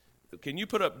Can you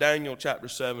put up Daniel chapter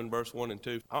 7, verse 1 and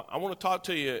 2? I want to talk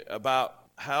to you about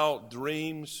how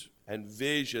dreams and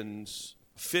visions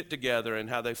fit together and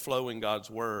how they flow in God's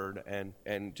word,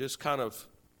 and just kind of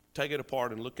take it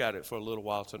apart and look at it for a little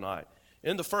while tonight.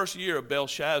 In the first year of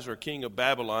Belshazzar, king of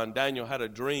Babylon, Daniel had a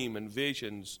dream and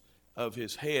visions of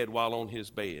his head while on his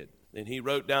bed. And he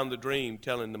wrote down the dream,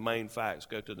 telling the main facts.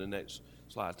 Go to the next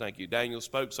slide. Thank you. Daniel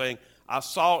spoke, saying, I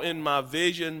saw in my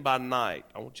vision by night.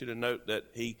 I want you to note that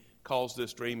he calls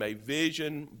this dream a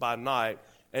vision by night.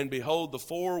 And behold, the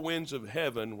four winds of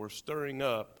heaven were stirring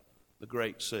up the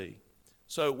great sea.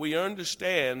 So we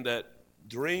understand that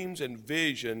dreams and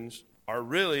visions are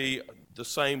really the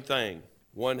same thing.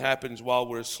 One happens while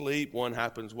we're asleep, one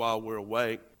happens while we're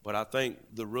awake. But I think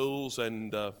the rules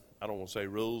and I don't want to say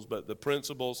rules, but the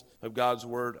principles of God's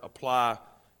word apply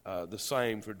the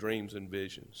same for dreams and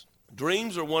visions.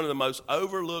 Dreams are one of the most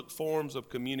overlooked forms of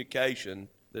communication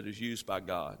that is used by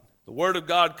God. The word of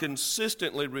God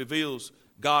consistently reveals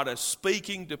God as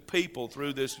speaking to people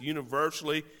through this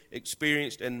universally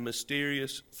experienced and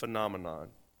mysterious phenomenon.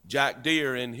 Jack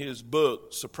Deere, in his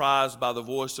book, Surprised by the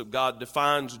Voice of God,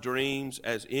 defines dreams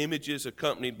as images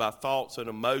accompanied by thoughts and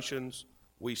emotions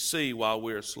we see while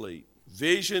we're asleep.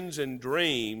 Visions and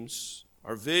dreams,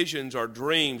 or visions are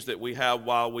dreams that we have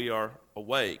while we are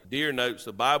awake. Deere notes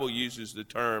the Bible uses the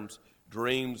terms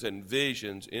dreams and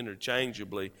visions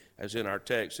interchangeably, as in our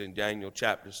text in Daniel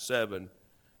chapter 7,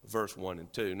 verse 1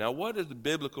 and 2. Now, what are the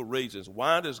biblical reasons?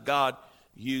 Why does God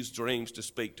use dreams to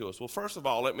speak to us? Well, first of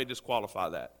all, let me just qualify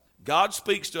that. God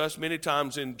speaks to us many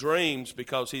times in dreams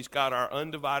because he's got our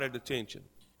undivided attention.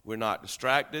 We're not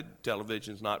distracted.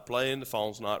 Television's not playing. The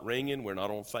phone's not ringing. We're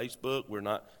not on Facebook. We're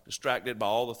not distracted by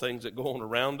all the things that go on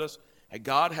around us. And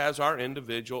God has our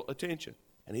individual attention.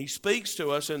 And he speaks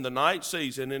to us in the night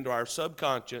season into our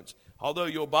subconscious. Although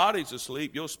your body's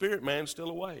asleep, your spirit man's still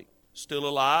awake, still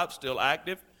alive, still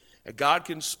active. And God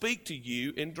can speak to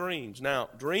you in dreams. Now,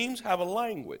 dreams have a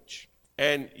language.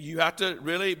 And you have to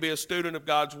really be a student of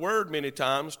God's word many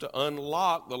times to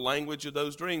unlock the language of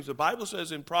those dreams. The Bible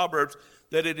says in Proverbs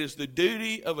that it is the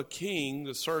duty of a king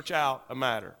to search out a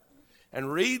matter.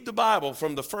 And read the Bible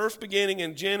from the first beginning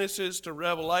in Genesis to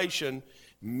Revelation.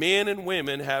 Men and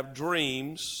women have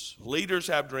dreams. Leaders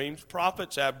have dreams.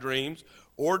 Prophets have dreams.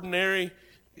 Ordinary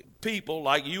people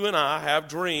like you and I have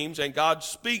dreams, and God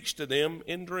speaks to them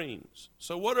in dreams.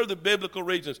 So what are the biblical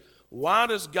reasons? Why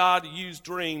does God use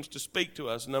dreams to speak to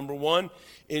us? Number one,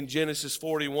 in Genesis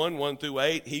 41, 1 through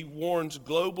 8, he warns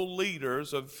global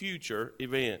leaders of future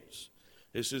events.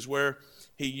 This is where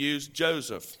he used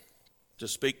Joseph to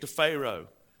speak to Pharaoh.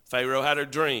 Pharaoh had a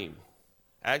dream.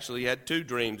 Actually, he had two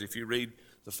dreams if you read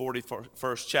the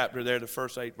 41st chapter there, the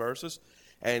first 8 verses.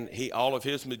 And all of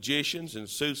his magicians and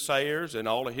soothsayers and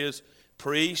all of his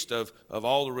priests of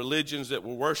all the religions that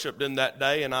were worshipped in that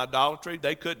day in idolatry,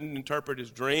 they couldn't interpret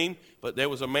his dream, but there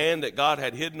was a man that God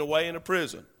had hidden away in a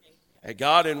prison. And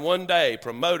God in one day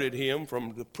promoted him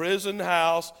from the prison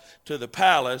house to the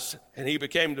palace, and he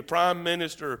became the prime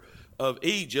minister of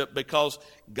Egypt because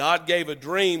God gave a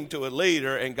dream to a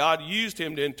leader, and God used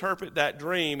him to interpret that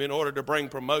dream in order to bring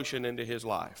promotion into his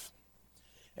life.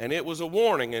 And it was a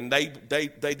warning, and they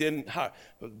didn't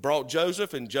brought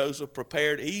Joseph, and Joseph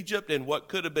prepared Egypt, and what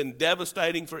could have been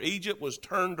devastating for Egypt was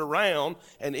turned around,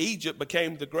 and Egypt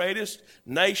became the greatest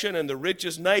nation and the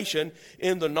richest nation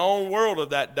in the known world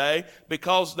of that day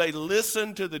because they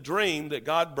listened to the dream that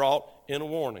God brought in a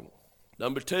warning.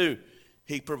 Number two,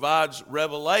 he provides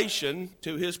revelation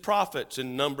to his prophets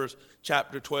in Numbers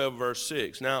chapter 12, verse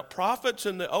 6. Now, prophets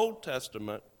in the Old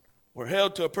Testament were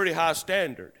held to a pretty high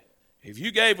standard. If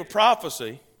you gave a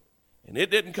prophecy and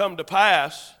it didn't come to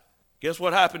pass, guess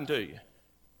what happened to you?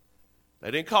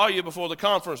 They didn't call you before the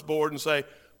conference board and say,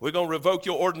 we're going to revoke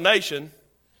your ordination.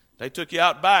 They took you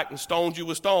out back and stoned you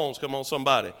with stones. Come on,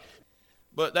 somebody.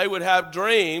 But they would have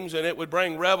dreams, and it would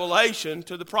bring revelation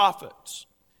to the prophets.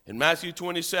 In Matthew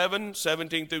 27,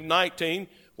 17 through 19,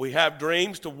 we have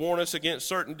dreams to warn us against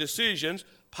certain decisions.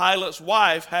 Pilate's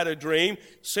wife had a dream,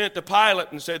 sent to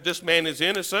Pilate and said, this man is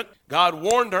innocent. God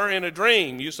warned her in a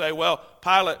dream. You say, well,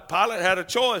 Pilate had a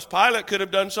choice. Pilate could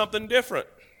have done something different.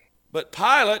 But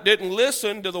Pilate didn't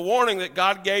listen to the warning that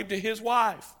God gave to his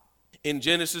wife. In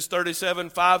Genesis 37,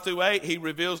 5 through 8, he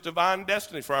reveals divine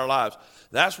destiny for our lives.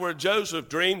 That's where Joseph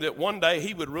dreamed that one day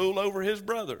he would rule over his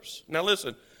brothers. Now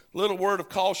listen. Little word of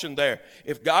caution there.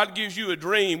 If God gives you a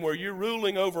dream where you're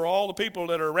ruling over all the people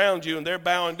that are around you and they're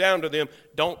bowing down to them,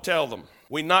 don't tell them.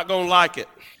 We're not going to like it.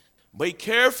 Be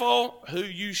careful who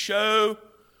you show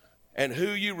and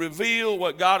who you reveal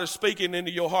what God is speaking into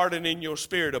your heart and in your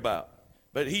spirit about.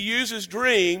 But he uses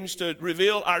dreams to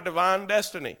reveal our divine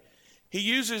destiny. He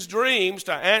uses dreams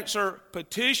to answer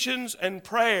petitions and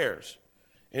prayers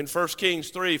in 1 Kings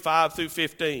 3, 5 through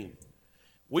 15.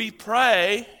 We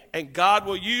pray, and God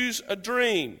will use a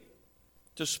dream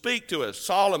to speak to us.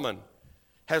 Solomon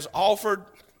has offered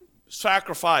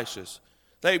sacrifices.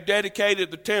 They've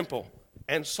dedicated the temple,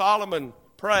 and Solomon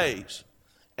prays.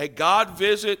 And God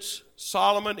visits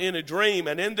Solomon in a dream,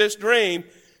 and in this dream,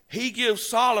 he gives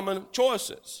Solomon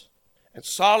choices. And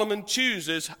Solomon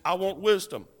chooses, I want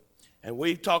wisdom. And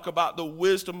we talk about the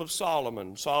wisdom of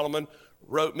Solomon. Solomon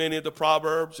wrote many of the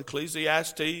Proverbs,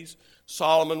 Ecclesiastes.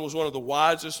 Solomon was one of the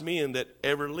wisest men that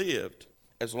ever lived,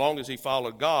 as long as he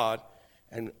followed God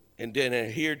and then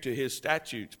adhered to his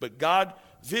statutes. But God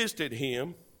visited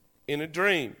him in a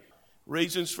dream.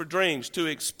 Reasons for dreams: to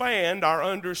expand our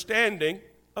understanding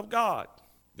of God.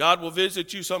 God will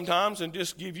visit you sometimes and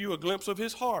just give you a glimpse of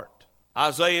his heart.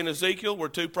 Isaiah and Ezekiel were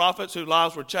two prophets whose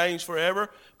lives were changed forever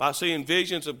by seeing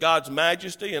visions of God's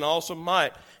majesty and awesome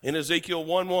might. In Ezekiel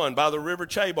 1:1, by the river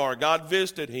Chebar, God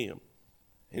visited him.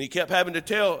 And he kept having to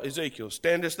tell Ezekiel,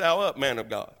 "Standest thou up, man of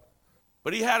God."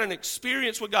 But he had an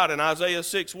experience with God in Isaiah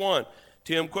 6:1.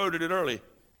 Tim quoted it earlier.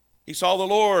 He saw the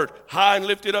Lord high and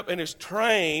lifted up, and his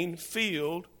train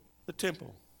filled the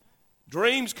temple.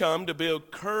 Dreams come to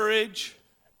build courage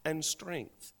and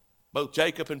strength. Both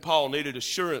Jacob and Paul needed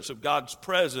assurance of God's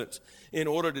presence in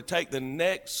order to take the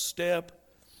next step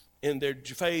in their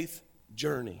faith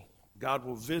journey. God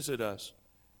will visit us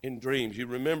in dreams. You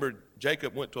remember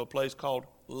Jacob went to a place called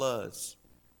Luz,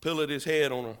 pillowed his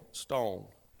head on a stone.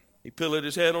 He pillowed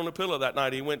his head on a pillow that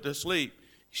night. He went to sleep.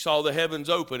 He saw the heavens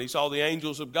open. He saw the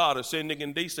angels of God ascending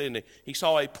and descending. He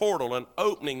saw a portal, an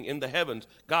opening in the heavens.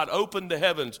 God opened the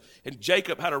heavens, and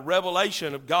Jacob had a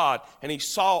revelation of God, and he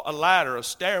saw a ladder, a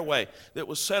stairway that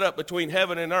was set up between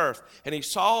heaven and earth. And he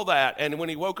saw that, and when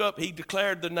he woke up, he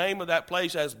declared the name of that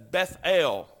place as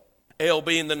Bethel. El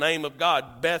being the name of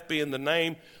God, Beth being the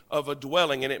name of a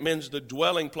dwelling, and it means the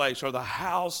dwelling place or the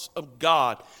house of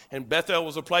God. And Bethel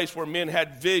was a place where men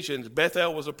had visions.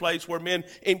 Bethel was a place where men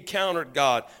encountered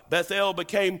God. Bethel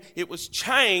was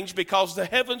changed because the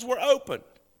heavens were opened.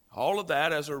 All of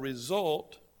that as a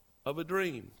result of a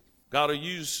dream. God will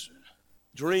use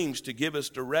dreams to give us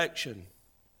direction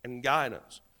and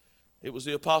guidance. It was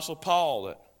the Apostle Paul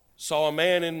that saw a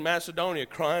man in Macedonia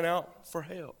crying out for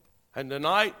help. And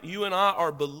tonight, you and I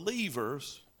are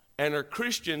believers and are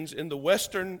Christians in the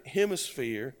Western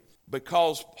Hemisphere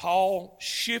because Paul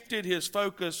shifted his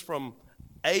focus from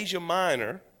Asia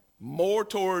Minor more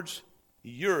towards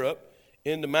Europe,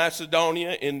 into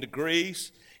Macedonia, into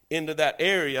Greece, into that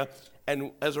area.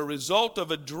 And as a result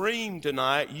of a dream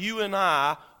tonight, you and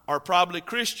I are probably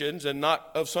Christians and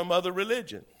not of some other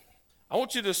religion. I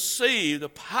want you to see the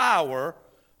power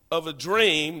of a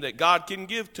dream that God can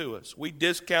give to us. We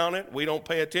discount it. We don't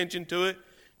pay attention to it.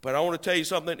 But I want to tell you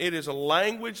something. It is a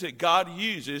language that God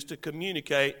uses to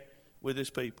communicate with his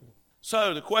people.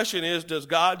 So the question is, does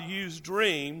God use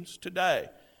dreams today?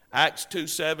 Acts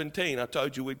 2:17. I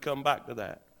told you we'd come back to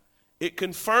that. It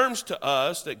confirms to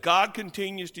us that God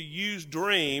continues to use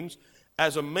dreams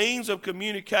as a means of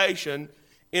communication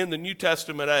in the New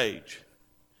Testament age.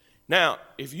 Now,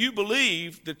 if you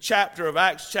believe the chapter of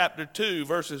Acts chapter 2,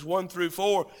 verses 1 through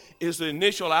 4, is the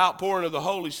initial outpouring of the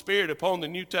Holy Spirit upon the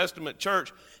New Testament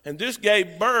church, and this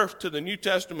gave birth to the New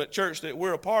Testament church that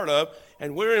we're a part of,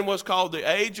 and we're in what's called the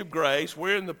age of grace.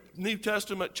 We're in the New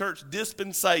Testament church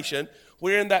dispensation.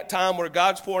 We're in that time where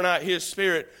God's pouring out his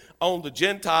Spirit on the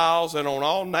Gentiles and on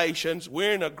all nations.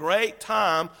 We're in a great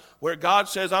time where God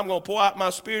says, I'm going to pour out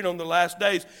my Spirit on the last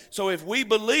days. So if we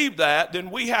believe that, then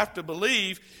we have to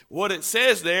believe what it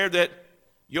says there, that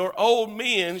your old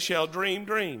men shall dream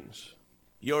dreams.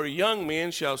 Your young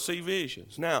men shall see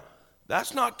visions. Now,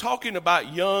 that's not talking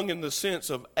about young in the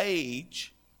sense of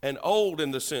age and old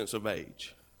in the sense of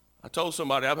age. I told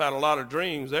somebody I've had a lot of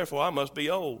dreams, therefore I must be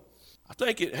old. I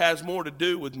think it has more to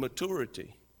do with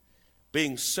maturity,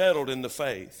 being settled in the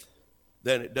faith,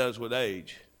 than it does with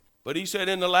age. But he said,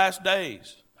 in the last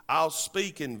days, I'll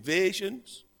speak in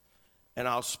visions and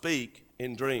I'll speak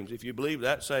in dreams. If you believe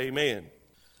that, say amen.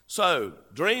 So,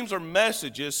 dreams are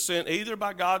messages sent either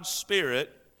by God's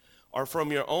Spirit or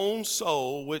from your own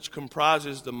soul, which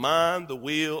comprises the mind, the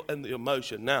will, and the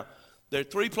emotion. Now, there are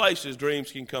three places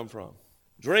dreams can come from.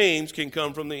 Dreams can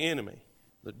come from the enemy.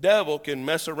 The devil can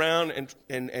mess around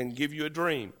and give you a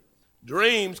dream.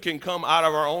 Dreams can come out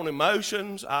of our own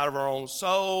emotions, out of our own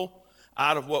soul,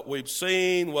 out of what we've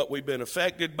seen, what we've been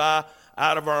affected by,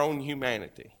 out of our own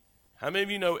humanity. How many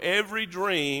of you know every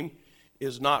dream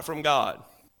is not from God?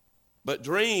 But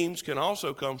dreams can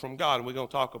also come from God, and we're going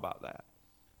to talk about that.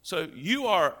 So you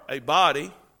are a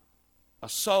body a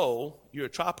soul, you're a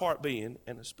tripart being,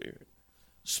 and a spirit.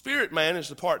 Spirit man is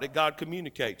the part that God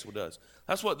communicates with us.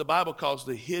 That's what the Bible calls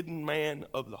the hidden man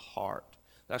of the heart.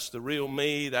 That's the real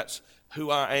me. That's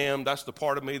who I am. That's the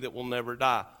part of me that will never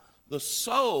die. The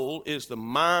soul is the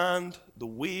mind, the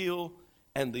will,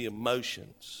 and the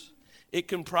emotions. It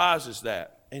comprises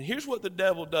that. And here's what the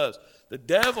devil does. The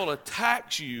devil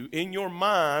attacks you in your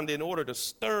mind in order to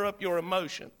stir up your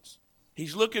emotions.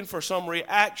 He's looking for some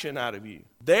reaction out of you.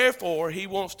 Therefore, he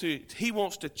wants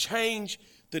to change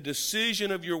the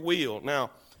decision of your will.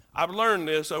 Now, I've learned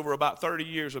this over about 30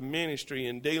 years of ministry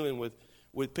and dealing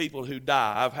with people who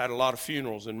die. I've had a lot of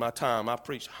funerals in my time. I've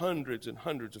preached hundreds and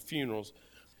hundreds of funerals,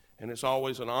 and it's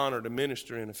always an honor to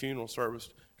minister in a funeral service,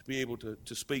 to be able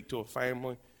to speak to a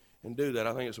family and do that.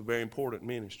 I think it's a very important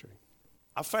ministry.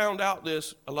 I found out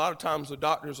this, a lot of times the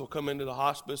doctors will come into the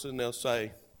hospice and they'll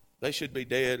say they should be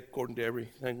dead according to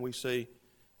everything we see,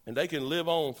 and they can live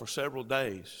on for several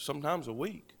days, sometimes a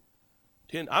week.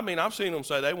 I've seen them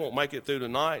say they won't make it through the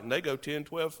night, and they go 10,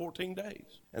 12, 14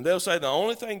 days. And they'll say the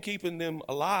only thing keeping them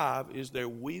alive is their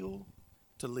will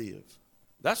to live.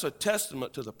 That's a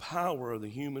testament to the power of the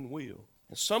human will.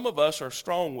 And some of us are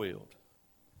strong-willed.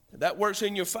 And that works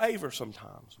in your favor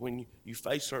sometimes when you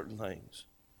face certain things.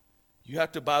 You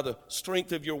have to, by the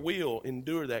strength of your will,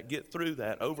 endure that, get through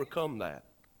that, overcome that.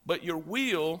 But your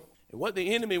will, and what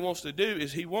the enemy wants to do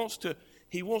is he wants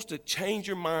to change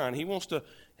your mind. He wants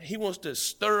to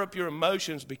stir up your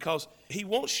emotions because he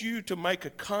wants you to make a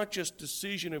conscious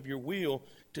decision of your will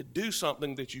to do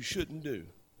something that you shouldn't do.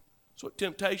 That's what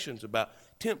temptation's about.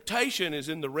 Temptation is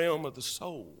in the realm of the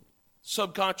soul.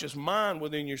 Subconscious mind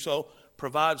within your soul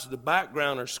provides the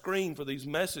background or screen for these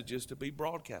messages to be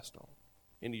broadcast on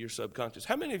into your subconscious.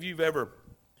 How many of you have ever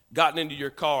gotten into your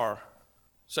car?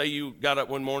 Say you got up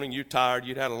one morning, you're tired,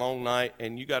 you'd had a long night,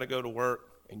 and you got to go to work,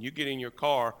 and you get in your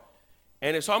car,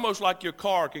 and it's almost like your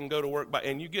car can go to work,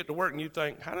 and you get to work and you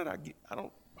think, I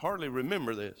don't hardly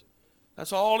remember this.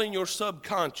 That's all in your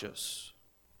subconscious.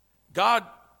 God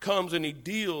comes and he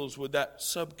deals with that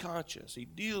subconscious. He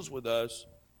deals with us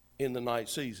in the night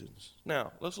seasons.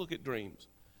 Now, let's look at dreams.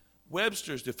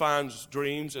 Webster's defines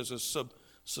dreams as a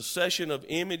succession of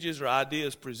images or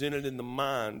ideas presented in the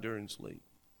mind during sleep.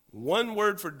 One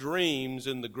word for dreams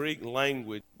in the Greek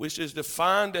language, which is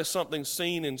defined as something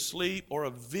seen in sleep or a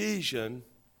vision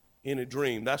in a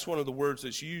dream. That's one of the words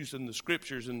that's used in the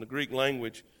scriptures in the Greek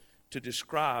language to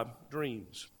describe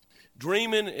dreams.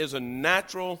 Dreaming is a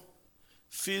natural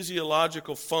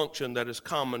physiological function that is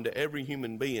common to every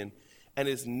human being and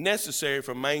is necessary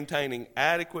for maintaining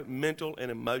adequate mental and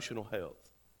emotional health.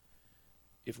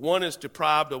 If one is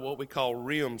deprived of what we call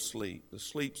REM sleep, the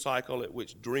sleep cycle at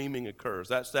which dreaming occurs,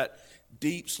 that's that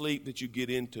deep sleep that you get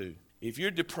into. If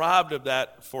you're deprived of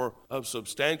that for a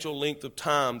substantial length of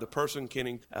time, the person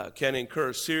can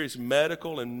incur serious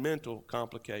medical and mental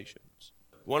complications.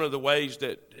 One of the ways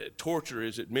that torture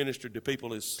is administered to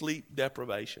people is sleep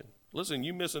deprivation. Listen,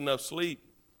 you miss enough sleep,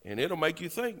 and it'll make you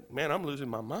think, man, I'm losing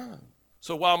my mind.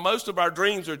 So while most of our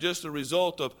dreams are just a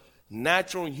result of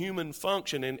natural human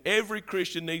function, and every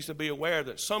Christian needs to be aware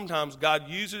that sometimes God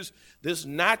uses this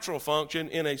natural function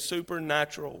in a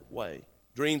supernatural way.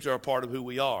 Dreams are a part of who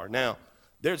we are. Now,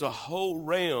 there's a whole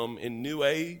realm in New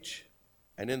Age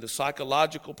and in the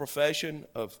psychological profession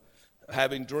of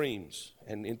having dreams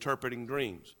and interpreting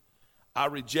dreams. I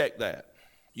reject that.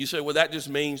 You say, well, that just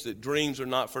means that dreams are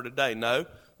not for today. No,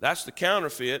 that's the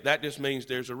counterfeit. That just means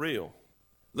there's a real.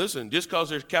 Listen, just because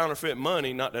there's counterfeit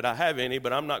money, not that I have any,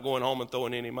 but I'm not going home and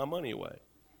throwing any of my money away.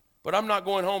 But I'm not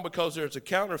going home because there's a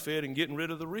counterfeit and getting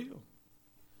rid of the real.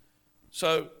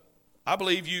 So I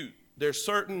believe there's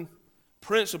certain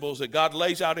principles that God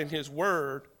lays out in his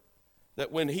word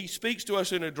that when he speaks to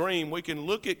us in a dream, we can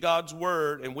look at God's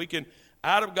word and we can,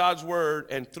 out of God's word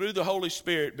and through the Holy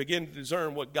Spirit, begin to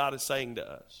discern what God is saying to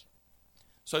us.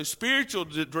 So spiritual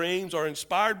dreams are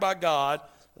inspired by God,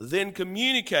 then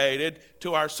communicated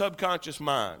to our subconscious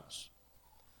minds.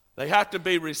 They have to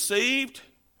be received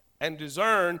and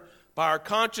discerned by our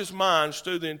conscious minds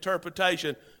through the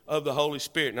interpretation of the Holy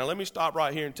Spirit. Now let me stop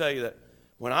right here and tell you that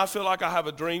when I feel like I have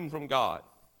a dream from God,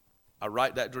 I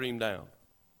write that dream down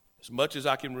as much as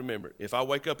I can remember. If I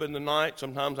wake up in the night,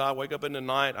 sometimes I wake up in the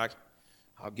night,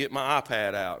 I'll get my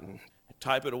iPad out and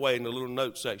type it away in the little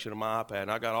note section of my iPad.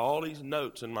 And I got all these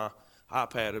notes in my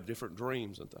iPad of different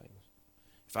dreams and things.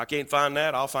 If I can't find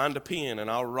that, I'll find a pen and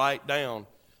I'll write down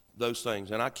those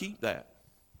things. And I keep that.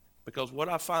 Because what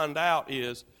I find out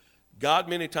is God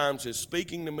many times is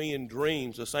speaking to me in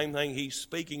dreams, the same thing he's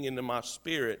speaking into my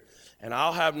spirit. And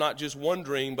I'll have not just one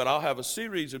dream, but I'll have a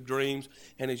series of dreams.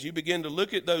 And as you begin to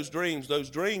look at those dreams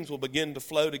will begin to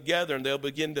flow together and they'll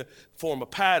begin to form a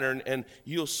pattern. And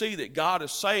you'll see that God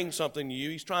is saying something to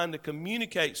you. He's trying to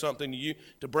communicate something to you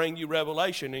to bring you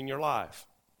revelation in your life.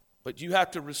 But you have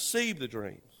to receive the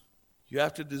dreams. You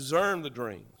have to discern the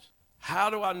dreams. How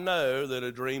do I know that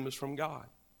a dream is from God?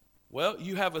 Well,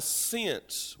 you have a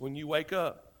sense when you wake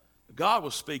up. God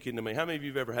was speaking to me. How many of you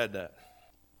have ever had that?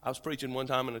 I was preaching one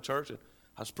time in a church, and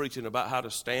I was preaching about how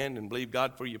to stand and believe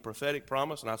God for your prophetic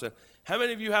promise. And I said, how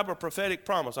many of you have a prophetic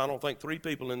promise? I don't think 3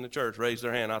 people in the church raised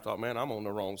their hand. I thought, man, I'm on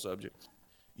the wrong subject.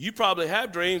 You probably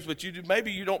have dreams, but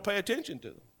maybe you don't pay attention to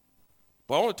them.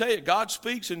 But I want to tell you, God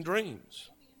speaks in dreams.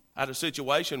 I had a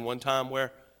situation one time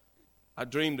where I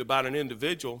dreamed about an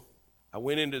individual. I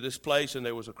went into this place, and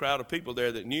there was a crowd of people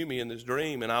there that knew me in this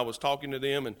dream, and I was talking to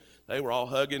them, and they were all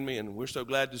hugging me, and we're so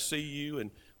glad to see you,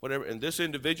 and whatever. And this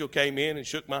individual came in and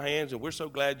shook my hands, and we're so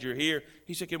glad you're here.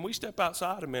 He said, can we step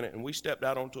outside a minute? And we stepped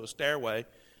out onto a stairway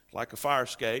like a fire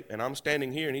escape, and I'm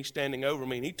standing here, and he's standing over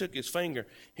me, and he took his finger.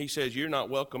 He says, you're not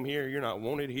welcome here. You're not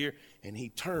wanted here. And he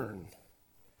turned.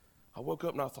 I woke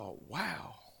up, and I thought,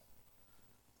 wow,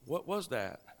 what was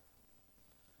that?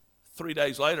 3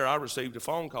 days later, I received a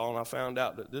phone call, and I found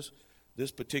out that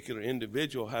this particular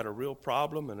individual had a real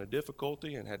problem and a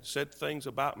difficulty and had said things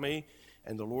about me,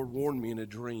 and the Lord warned me in a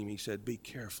dream. He said, be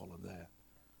careful of that.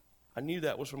 I knew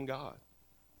that was from God.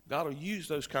 God will use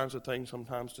those kinds of things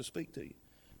sometimes to speak to you.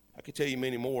 I could tell you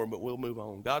many more, but we'll move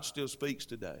on. God still speaks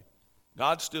today.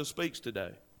 God still speaks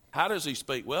today. How does he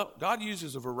speak? Well, God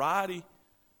uses a variety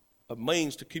of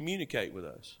means to communicate with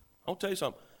us. I'll tell you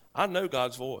something. I know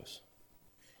God's voice.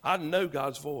 I know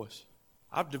God's voice.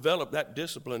 I've developed that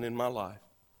discipline in my life,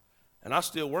 and I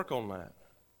still work on that.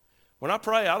 When I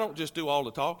pray, I don't just do all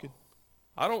the talking.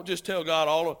 I don't just tell God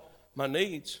all of my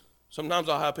needs. Sometimes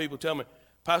I'll have people tell me,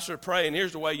 Pastor, pray, and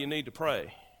here's the way you need to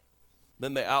pray.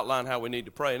 Then they outline how we need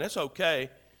to pray, and that's okay,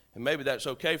 and maybe that's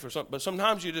okay for some, but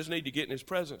sometimes you just need to get in his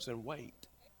presence and wait.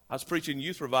 I was preaching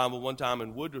youth revival one time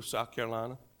in Woodruff, South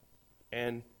Carolina,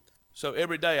 and so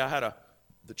every day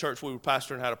the church we were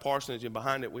pastoring had a parsonage, and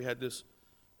behind it we had this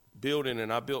building,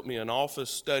 and I built me an office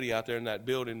study out there in that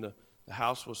building. The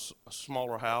house was a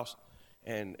smaller house,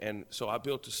 and so I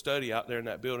built a study out there in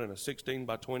that building, a 16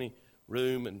 by 20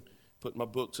 room, and put my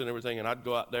books and everything, and I'd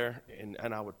go out there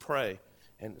and I would pray.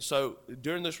 And so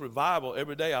during this revival,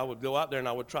 every day I would go out there and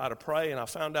I would try to pray, and I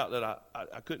found out that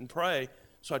I couldn't pray,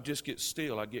 so I'd just get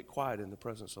still. I'd get quiet in the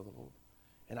presence of the Lord.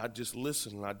 And I'd just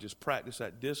listen, and I'd just practice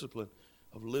that discipline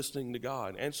of listening to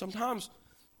God. And sometimes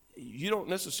you don't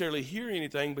necessarily hear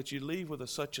anything, but you leave with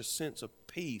such a sense of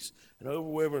peace, an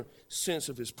overwhelming sense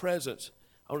of his presence.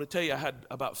 I want to tell you, I had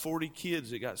about 40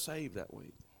 kids that got saved that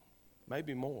week,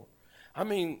 maybe more. I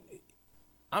mean,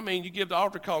 you give the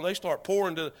altar call, and they start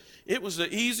pouring it was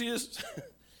the easiest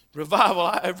revival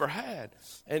I ever had.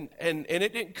 And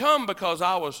it didn't come because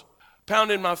I was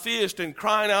pounding my fist and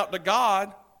crying out to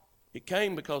God. It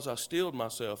came because I stilled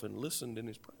myself and listened in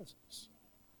his presence.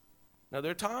 Now,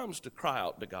 there are times to cry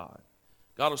out to God.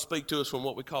 God will speak to us from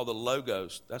what we call the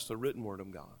Logos. That's the written word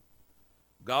of God.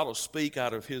 God will speak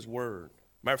out of his word.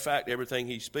 Matter of fact, everything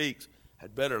he speaks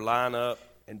had better line up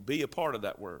and be a part of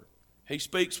that word. He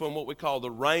speaks from what we call the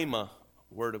Rhema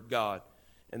word of God.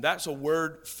 And that's a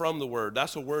word from the word.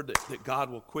 That's a word that God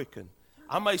will quicken.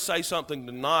 I may say something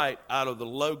tonight out of the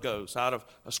Logos, out of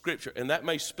a scripture, and that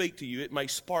may speak to you. It may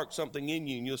spark something in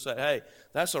you, and you'll say, hey,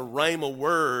 that's a Rhema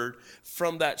word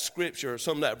from that scripture or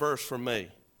some of that verse for me.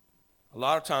 A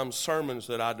lot of times sermons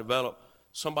that I develop,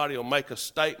 somebody will make a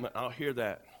statement, and I'll hear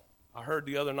that. I heard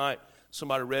the other night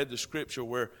somebody read the scripture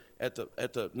where at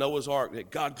the Noah's Ark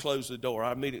that God closed the door.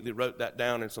 I immediately wrote that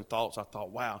down in some thoughts. I thought,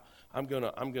 wow, I'm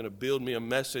gonna build me a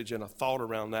message and a thought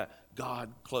around that.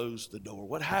 God closed the door.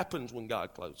 What happens when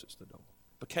God closes the door?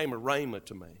 It became a rhema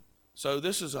to me. So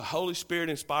this is a Holy Spirit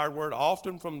inspired word,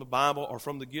 often from the Bible or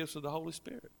from the gifts of the Holy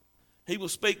Spirit. He will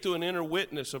speak to an inner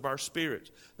witness of our spirits.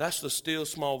 That's the still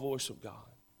small voice of God.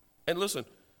 And listen,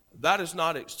 that is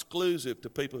not exclusive to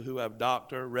people who have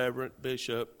doctor, reverend,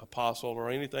 bishop, apostle, or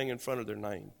anything in front of their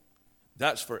name.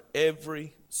 That's for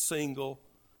every single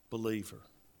believer.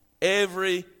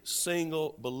 Every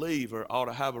single believer ought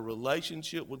to have a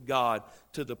relationship with God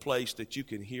to the place that you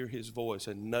can hear his voice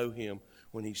and know him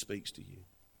when he speaks to you.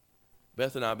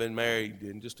 Beth and I have been married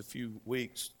in just a few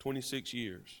weeks, 26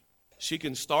 years. She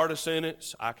can start a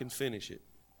sentence, I can finish it.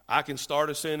 I can start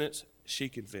a sentence, she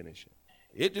can finish it.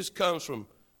 It just comes from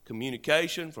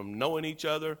communication, from knowing each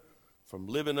other, from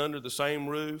living under the same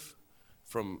roof,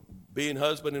 from being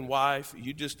husband and wife,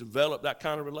 you just develop that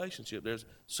kind of relationship. There's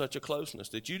such a closeness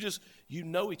that you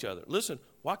know each other. Listen,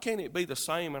 why can't it be the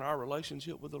same in our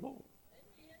relationship with the Lord?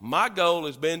 My goal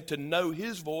has been to know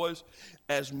his voice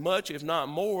as much, if not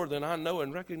more, than I know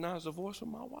and recognize the voice of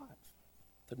my wife.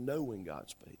 To know when God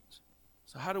speaks.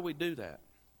 So how do we do that?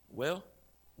 Well,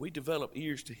 we develop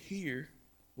ears to hear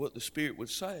what the Spirit would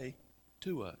say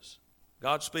to us.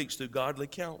 God speaks through godly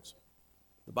counsel.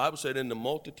 The Bible said in the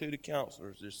multitude of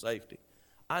counselors there's safety.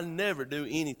 I never do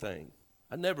anything.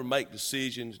 I never make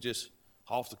decisions just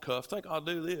off the cuff. Think I'll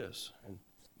do this. And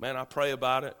man, I pray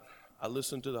about it. I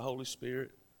listen to the Holy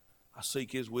Spirit. I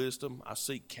seek his wisdom. I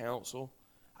seek counsel.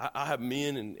 I have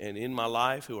men and in my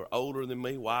life who are older than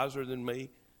me, wiser than me,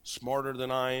 smarter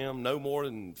than I am, know more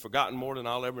and forgotten more than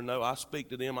I'll ever know. I speak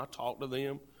to them. I talk to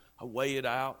them. I weigh it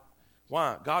out.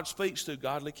 Why? God speaks through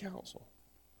godly counsel.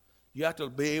 You have to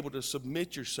be able to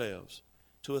submit yourselves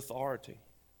to authority.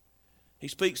 He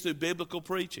speaks through biblical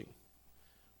preaching.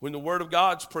 When the Word of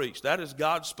God's preached, that is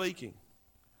God speaking.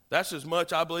 That's as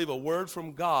much, I believe, a word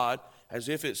from God as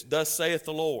if it's thus saith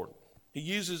the Lord. He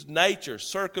uses nature,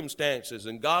 circumstances,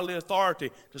 and godly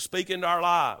authority to speak into our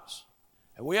lives.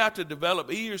 And we have to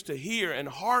develop ears to hear and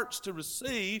hearts to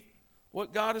receive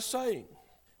what God is saying.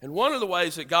 And one of the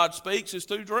ways that God speaks is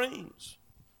through dreams.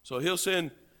 So he'll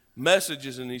send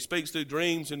messages and he speaks through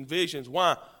dreams and visions.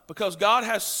 Why? Because God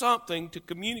has something to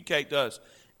communicate to us.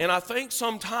 And I think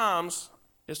sometimes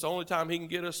it's the only time he can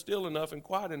get us still enough and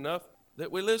quiet enough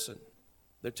that we listen.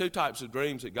 There are two types of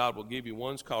dreams that God will give you.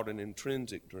 One's called an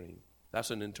intrinsic dream.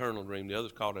 That's an internal dream. The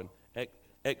other's called an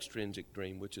extrinsic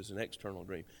dream, which is an external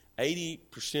dream.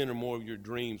 80% or more of your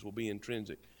dreams will be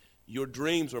intrinsic. Your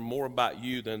dreams are more about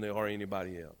you than they are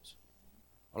anybody else.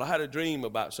 Well, I had a dream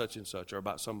about such and such or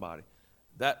about somebody.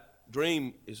 That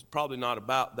dream is probably not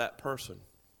about that person.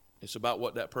 It's about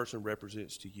what that person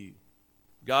represents to you.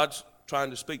 God's trying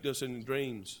to speak to us in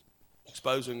dreams,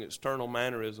 exposing external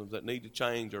mannerisms that need to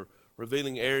change or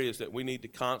revealing areas that we need to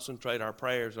concentrate our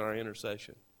prayers and our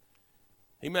intercession.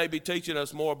 He may be teaching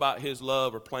us more about his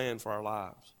love or plan for our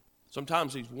lives.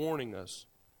 Sometimes he's warning us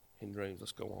in dreams.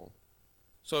 Let's go on.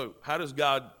 So how does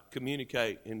God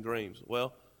communicate in dreams?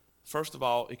 Well, first of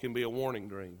all, it can be a warning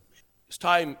dream. This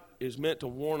time is meant to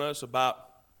warn us about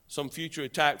some future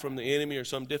attack from the enemy or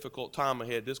some difficult time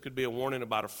ahead. This could be a warning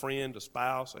about a friend, a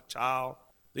spouse, a child.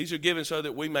 These are given so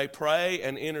that we may pray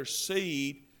and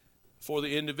intercede for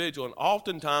the individual. And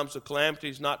oftentimes the calamity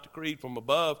is not decreed from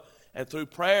above, and through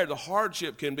prayer the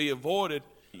hardship can be avoided.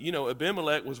 You know,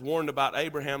 Abimelech was warned about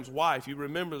Abraham's wife. You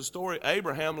remember the story?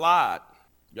 Abraham lied.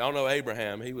 Y'all know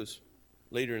Abraham. He was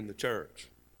leader in the church.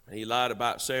 And he lied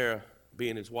about Sarah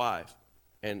being his wife.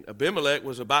 And Abimelech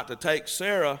was about to take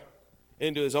Sarah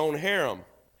into his own harem.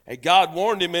 And God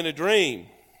warned him in a dream.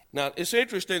 Now, it's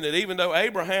interesting that even though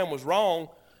Abraham was wrong,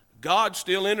 God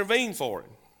still intervened for him.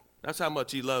 That's how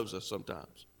much he loves us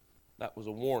sometimes. That was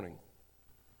a warning.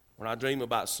 When I dream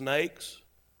about snakes,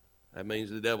 that means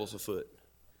the devil's afoot.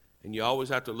 And you always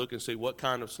have to look and see what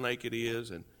kind of snake it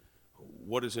is and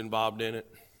what is involved in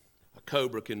it. A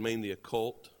cobra can mean the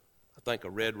occult. I think a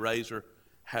red razor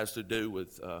has to do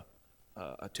with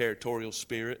a territorial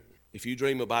spirit. If you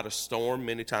dream about a storm,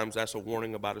 many times that's a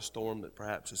warning about a storm that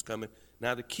perhaps is coming.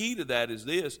 Now the key to that is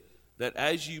this, that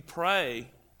as you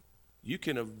pray, you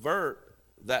can avert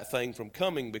that thing from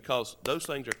coming, because those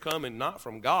things are coming not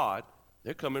from God,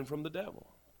 they're coming from the devil.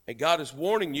 And God is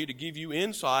warning you to give you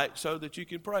insight so that you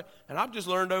can pray. And I've just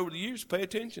learned over the years to pay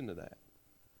attention to that.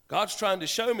 God's trying to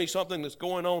show me something that's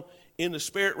going on in the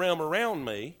spirit realm around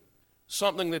me,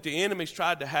 something that the enemy's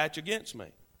tried to hatch against me.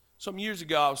 Some years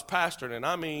ago I was pastoring,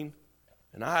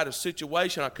 and I had a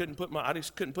situation I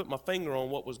just couldn't put my finger on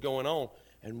what was going on.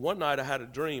 And one night I had a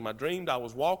dream. I dreamed I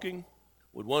was walking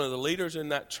with one of the leaders in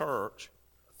that church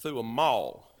through a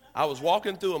mall. I was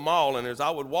walking through a mall, and as I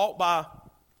would walk by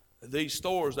these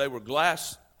stores, they were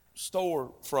glass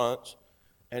store fronts,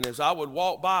 and as I would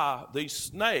walk by, these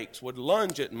snakes would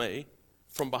lunge at me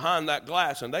from behind that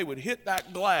glass, and they would hit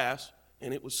that glass,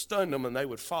 and it would stun them, and they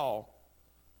would fall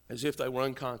as if they were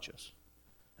unconscious.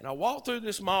 And I walked through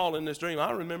this mall in this dream.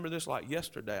 I remember this like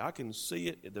yesterday. I can see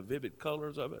it, the vivid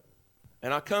colors of it.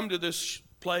 And I come to this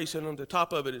place, and on the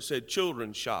top of it, it said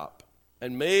children's shop.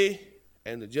 And me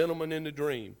and the gentleman in the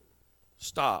dream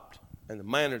stopped, and the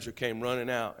manager came running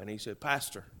out, and he said,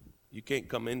 "Pastor, you can't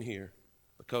come in here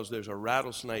because there's a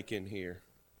rattlesnake in here,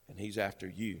 and he's after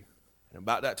you." And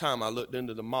about that time, I looked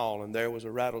into the mall, and there was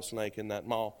a rattlesnake in that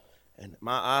mall. And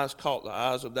my eyes caught the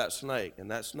eyes of that snake,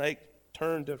 and that snake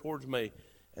turned towards me.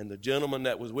 And the gentleman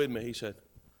that was with me, he said,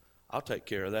 "I'll take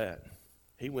care of that."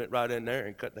 He went right in there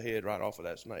and cut the head right off of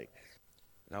that snake.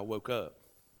 And I woke up.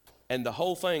 And the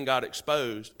whole thing got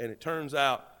exposed, and it turns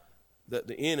out that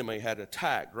the enemy had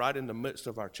attacked right in the midst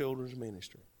of our children's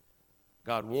ministry.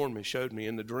 God warned me, showed me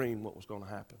in the dream what was going to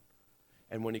happen.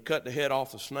 And when he cut the head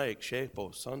off the snake,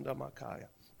 Shepo Sunda Makaya,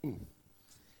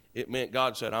 it meant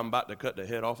God said, I'm about to cut the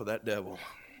head off of that devil.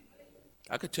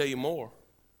 I could tell you more,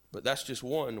 but that's just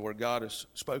one where God has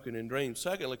spoken in dreams.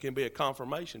 Secondly, it can be a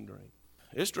confirmation dream.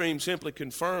 This dream simply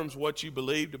confirms what you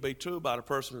believe to be true about a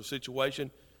person or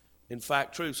situation. In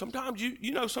fact, true. Sometimes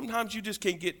sometimes you just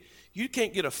can't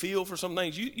get a feel for some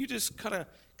things. You just kind of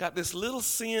got this little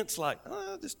sense like,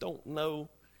 I just don't know.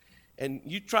 And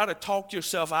you try to talk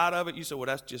yourself out of it. You say, well,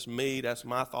 that's just me. That's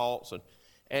my thoughts.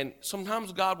 And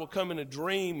sometimes God will come in a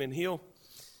dream and he'll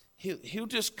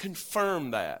just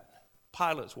confirm that.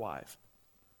 Pilate's wife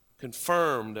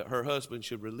confirmed that her husband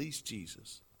should release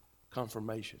Jesus.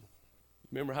 Confirmation.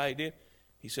 Remember how he did?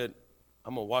 He said,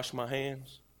 I'm going to wash my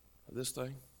hands of this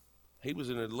thing. He was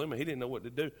in a dilemma. He didn't know what to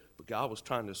do, but God was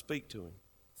trying to speak to him.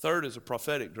 Third is a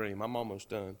prophetic dream. I'm almost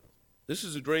done. This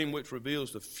is a dream which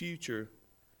reveals the future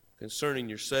concerning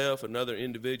yourself, another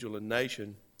individual, and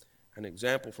nation. An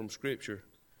example from Scripture,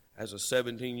 as a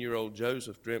 17-year-old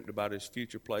Joseph dreamt about his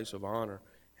future place of honor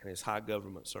and his high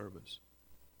government service.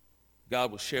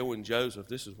 God was showing Joseph,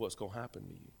 this is what's going to happen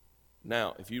to you.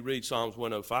 Now, if you read Psalms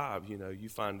 105, you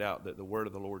find out that the word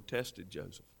of the Lord tested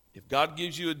Joseph. If God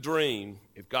gives you a dream,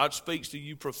 if God speaks to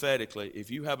you prophetically,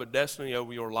 if you have a destiny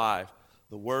over your life,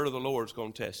 the word of the Lord is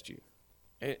going to test you.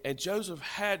 And Joseph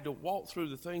had to walk through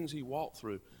the things he walked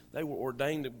through. They were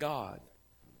ordained of God.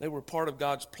 They were part of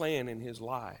God's plan in his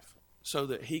life so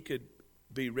that he could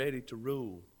be ready to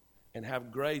rule and have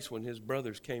grace when his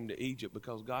brothers came to Egypt,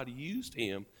 because God used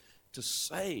him to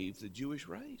save the Jewish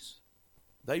race.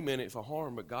 They meant it for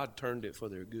harm, but God turned it for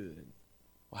their good.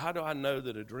 Well, how do I know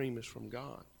that a dream is from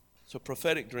God? So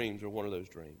prophetic dreams are one of those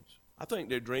dreams. I think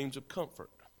they're dreams of comfort.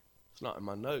 It's not in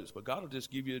my notes, but God will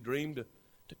just give you a dream to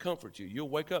comfort you. You'll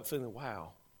wake up feeling,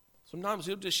 wow. Sometimes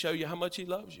he'll just show you how much he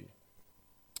loves you.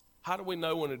 How do we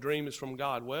know when a dream is from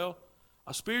God? Well,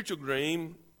 a spiritual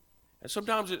dream, and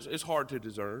sometimes it's hard to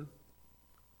discern.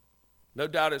 No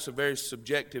doubt it's a very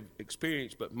subjective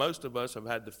experience, but most of us have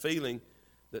had the feeling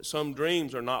that some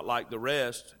dreams are not like the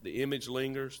rest. The image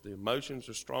lingers, the emotions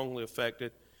are strongly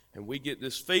affected, and we get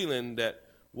this feeling that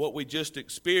what we just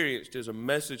experienced is a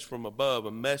message from above,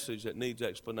 a message that needs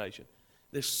explanation.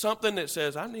 There's something that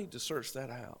says, I need to search that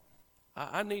out.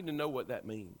 I need to know what that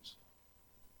means.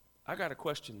 I got a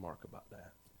question mark about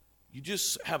that. You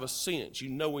just have a sense,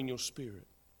 in your spirit,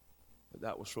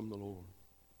 that was from the Lord.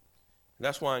 And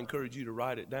that's why I encourage you to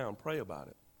write it down, pray about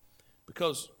it.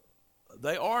 Because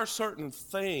there are certain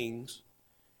things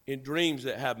in dreams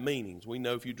that have meanings. We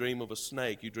know if you dream of a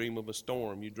snake, you dream of a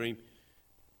storm, you dream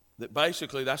that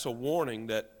basically that's a warning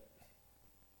that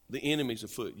the enemy's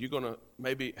afoot. You're going to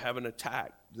maybe have an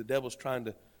attack. The devil's trying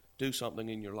to do something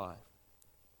in your life.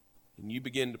 And you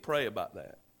begin to pray about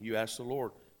that. You ask the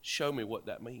Lord, show me what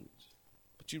that means.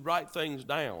 But you write things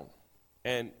down.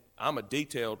 And I'm a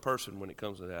detailed person when it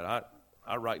comes to that.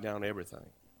 I write down everything.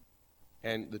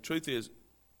 And the truth is,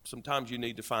 sometimes you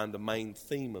need to find the main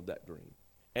theme of that dream.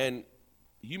 And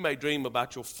you may dream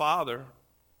about your father,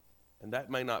 and that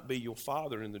may not be your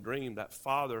father in the dream. That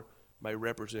father may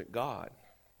represent God.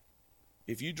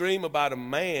 If you dream about a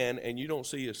man and you don't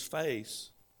see his face,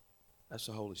 that's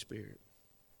the Holy Spirit.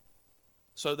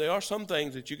 So there are some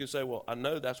things that you can say, well, I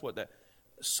know that's what that.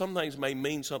 Some things may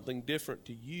mean something different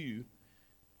to you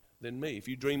than me. If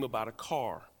you dream about a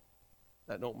car,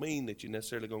 that don't mean that you're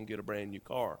necessarily going to get a brand new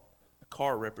car. A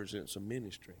car represents a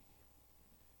ministry.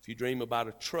 If you dream about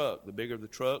a truck, the bigger the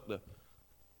truck,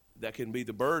 that can be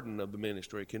the burden of the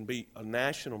ministry. It can be a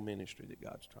national ministry that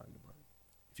God's trying to bring.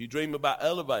 If you dream about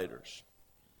elevators,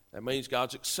 that means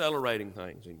God's accelerating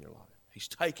things in your life. He's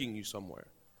taking you somewhere.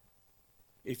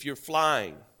 If you're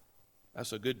flying,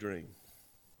 that's a good dream.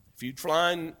 If you're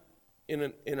flying in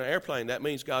an airplane, that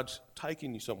means God's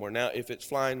taking you somewhere. Now, if it's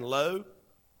flying low,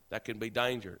 that can be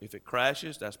danger. If it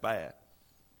crashes, that's bad.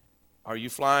 Are you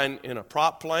flying in a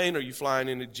prop plane or are you flying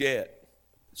in a jet?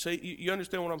 See, you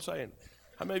understand what I'm saying?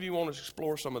 How many of you want to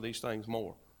explore some of these things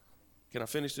more? Can I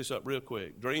finish this up real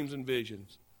quick? Dreams and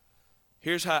visions.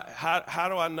 Here's how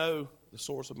do I know the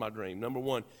source of my dream? Number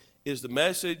one, is the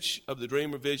message of the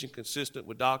dream or vision consistent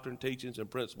with doctrine, teachings, and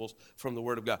principles from the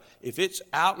Word of God? If it's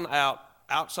out and out,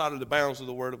 outside of the bounds of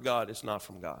the Word of God, it's not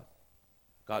from God.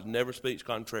 God never speaks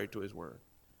contrary to His Word.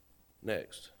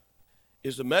 Next.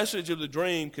 Is the message of the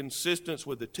dream consistent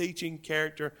with the teaching,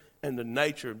 character, and the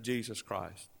nature of Jesus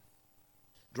Christ?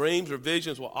 Dreams or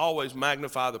visions will always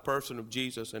magnify the person of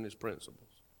Jesus and His principles.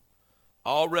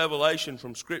 All revelation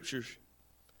from Scriptures,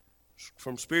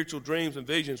 from spiritual dreams and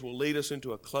visions, will lead us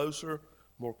into a closer,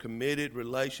 more committed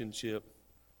relationship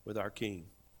with our King.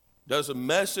 Does the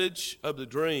message of the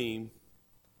dream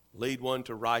lead one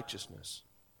to righteousness?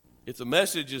 If the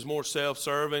message is more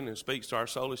self-serving and speaks to our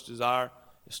soulish desire,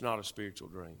 it's not a spiritual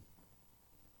dream.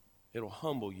 It'll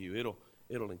humble you.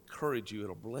 It'll encourage you.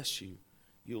 It'll bless you.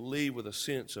 You'll leave with a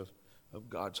sense of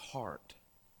God's heart.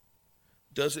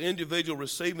 Does the individual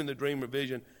receiving the dream or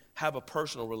vision have a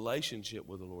personal relationship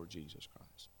with the Lord Jesus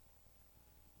Christ?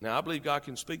 Now, I believe God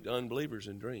can speak to unbelievers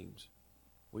in dreams.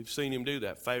 We've seen him do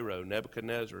that, Pharaoh,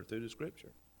 Nebuchadnezzar, through the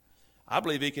Scripture. I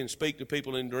believe he can speak to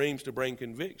people in dreams to bring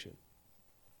conviction.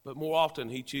 But more often,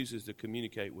 he chooses to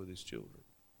communicate with his children.